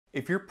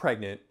If you're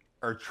pregnant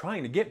or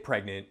trying to get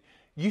pregnant,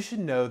 you should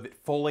know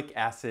that folic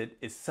acid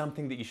is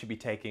something that you should be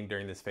taking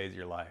during this phase of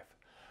your life.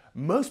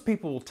 Most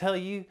people will tell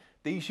you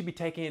that you should be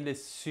taking it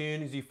as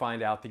soon as you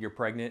find out that you're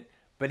pregnant,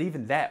 but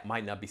even that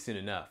might not be soon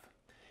enough.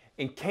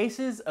 In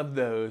cases of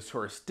those who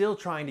are still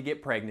trying to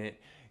get pregnant,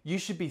 you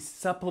should be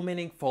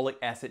supplementing folic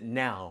acid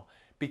now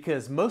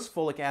because most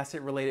folic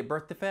acid related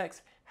birth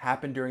defects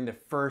happen during the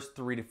first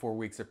 3 to 4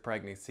 weeks of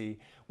pregnancy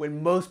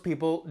when most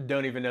people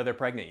don't even know they're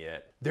pregnant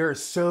yet. There are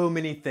so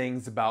many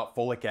things about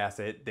folic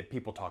acid that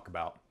people talk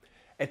about.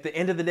 At the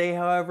end of the day,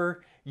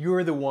 however,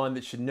 you're the one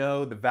that should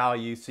know the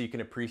value so you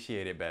can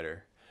appreciate it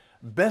better.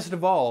 Best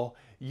of all,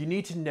 you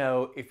need to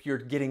know if you're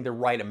getting the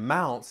right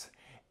amounts,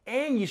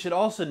 and you should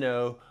also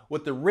know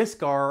what the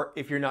risks are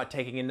if you're not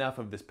taking enough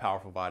of this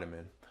powerful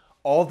vitamin.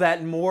 All that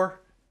and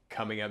more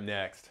coming up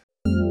next.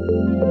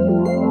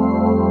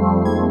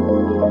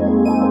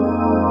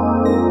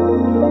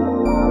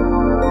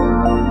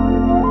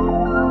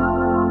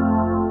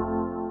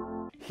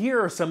 Here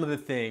are some of the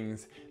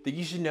things that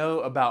you should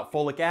know about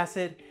folic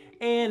acid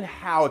and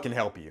how it can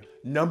help you.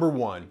 Number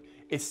one,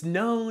 it's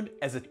known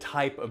as a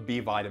type of B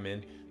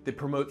vitamin that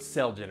promotes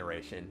cell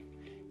generation.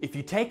 If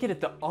you take it at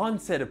the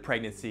onset of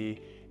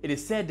pregnancy, it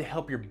is said to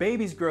help your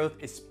baby's growth,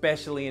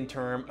 especially in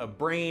terms of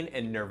brain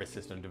and nervous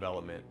system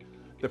development.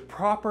 The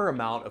proper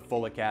amount of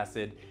folic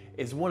acid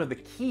is one of the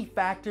key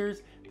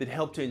factors that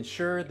help to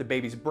ensure the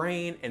baby's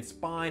brain and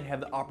spine have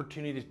the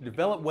opportunity to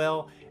develop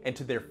well and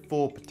to their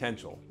full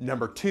potential.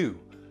 Number two,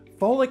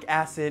 folic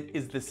acid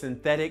is the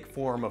synthetic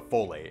form of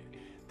folate.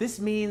 This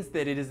means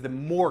that it is the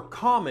more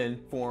common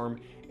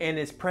form and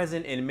is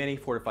present in many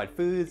fortified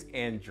foods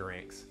and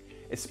drinks,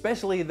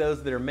 especially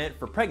those that are meant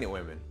for pregnant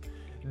women.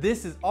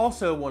 This is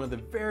also one of the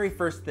very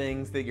first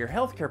things that your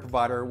healthcare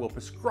provider will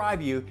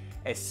prescribe you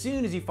as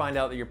soon as you find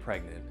out that you're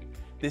pregnant.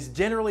 This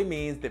generally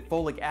means that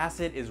folic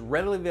acid is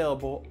readily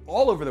available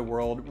all over the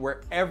world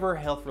wherever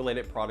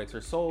health-related products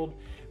are sold,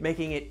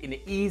 making it an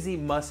easy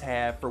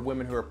must-have for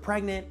women who are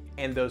pregnant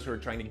and those who are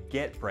trying to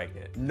get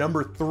pregnant.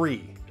 Number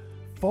three,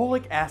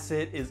 folic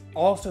acid is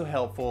also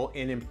helpful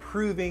in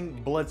improving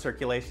blood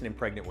circulation in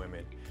pregnant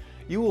women.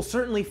 You will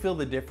certainly feel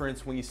the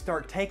difference when you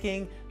start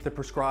taking the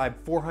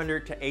prescribed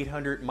 400 to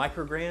 800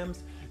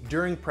 micrograms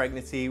during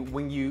pregnancy.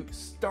 When you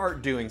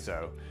start doing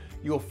so,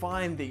 you will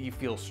find that you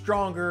feel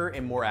stronger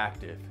and more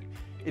active.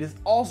 It is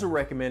also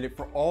recommended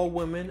for all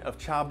women of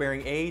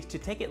childbearing age to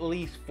take at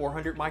least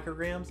 400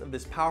 micrograms of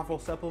this powerful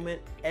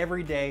supplement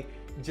every day,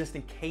 just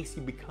in case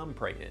you become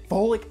pregnant.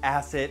 Folic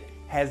acid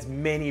has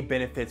many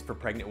benefits for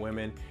pregnant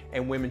women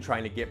and women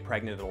trying to get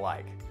pregnant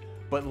alike.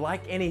 But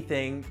like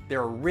anything,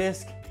 there are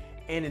risks,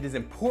 and it is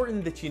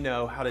important that you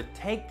know how to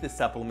take the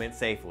supplement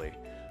safely.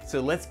 So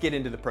let's get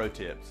into the pro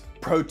tips.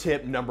 Pro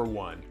tip number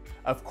one.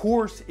 Of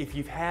course, if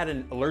you've had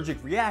an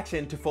allergic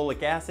reaction to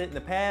folic acid in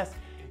the past,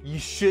 you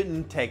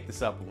shouldn't take the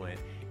supplement,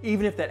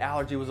 even if that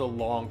allergy was a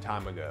long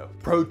time ago.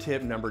 Pro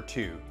tip number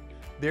two.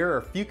 There are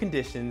a few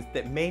conditions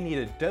that may need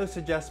a dose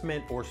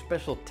adjustment or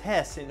special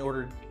tests in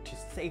order to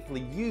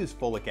safely use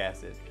folic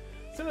acid.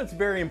 So it's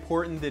very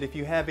important that if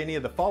you have any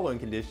of the following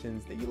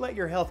conditions that you let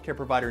your healthcare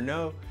provider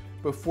know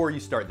before you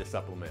start the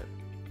supplement.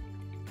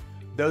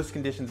 Those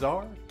conditions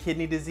are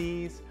kidney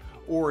disease,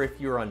 or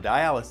if you're on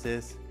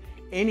dialysis,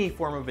 any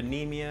form of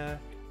anemia,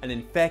 an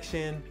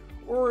infection,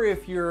 or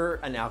if you're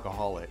an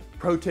alcoholic.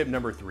 Pro tip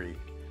number three.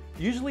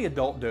 Usually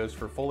adult dose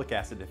for folic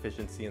acid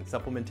deficiency and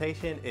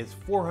supplementation is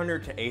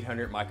 400 to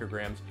 800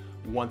 micrograms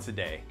once a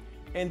day.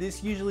 And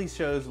this usually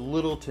shows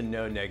little to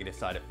no negative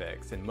side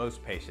effects in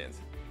most patients.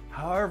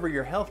 However,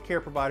 your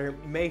healthcare provider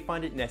may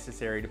find it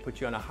necessary to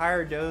put you on a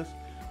higher dose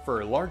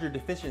for larger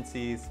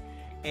deficiencies,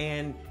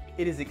 and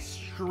it is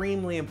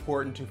extremely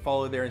important to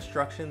follow their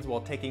instructions while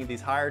taking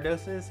these higher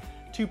doses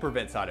to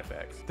prevent side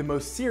effects. The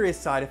most serious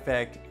side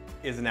effect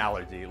is an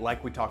allergy,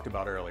 like we talked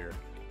about earlier.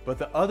 But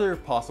the other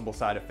possible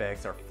side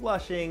effects are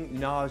flushing,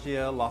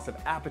 nausea, loss of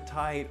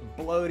appetite,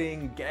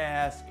 bloating,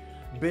 gas,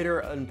 bitter,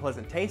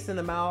 unpleasant taste in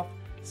the mouth,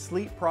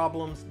 sleep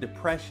problems,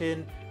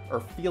 depression,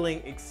 or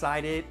feeling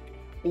excited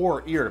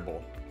or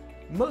irritable.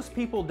 Most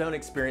people don't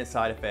experience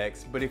side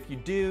effects, but if you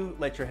do,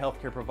 let your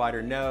healthcare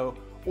provider know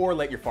or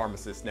let your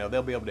pharmacist know.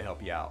 They'll be able to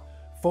help you out.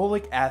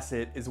 Folic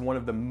acid is one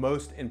of the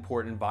most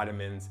important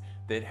vitamins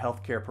that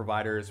healthcare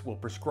providers will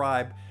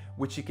prescribe,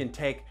 which you can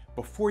take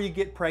before you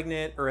get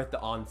pregnant or at the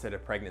onset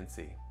of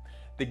pregnancy.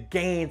 The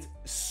gains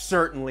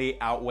certainly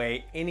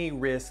outweigh any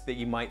risk that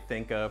you might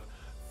think of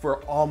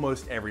for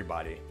almost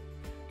everybody.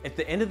 At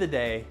the end of the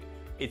day,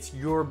 it's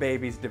your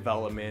baby's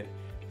development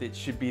that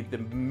should be the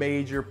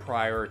major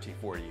priority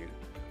for you.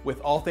 With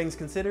all things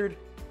considered,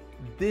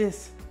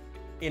 this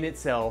in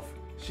itself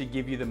should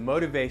give you the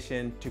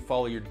motivation to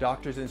follow your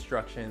doctor's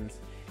instructions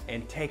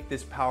and take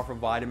this powerful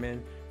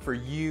vitamin for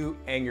you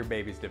and your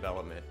baby's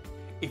development.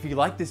 If you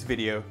like this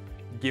video,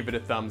 give it a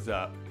thumbs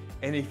up.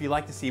 And if you'd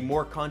like to see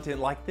more content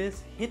like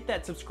this, hit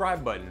that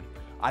subscribe button.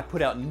 I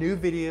put out new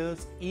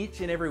videos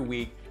each and every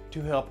week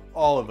to help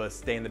all of us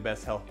stay in the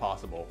best health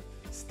possible.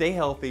 Stay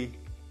healthy,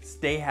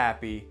 stay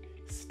happy,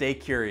 stay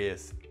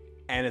curious,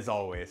 and as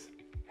always,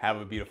 Have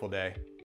a beautiful day.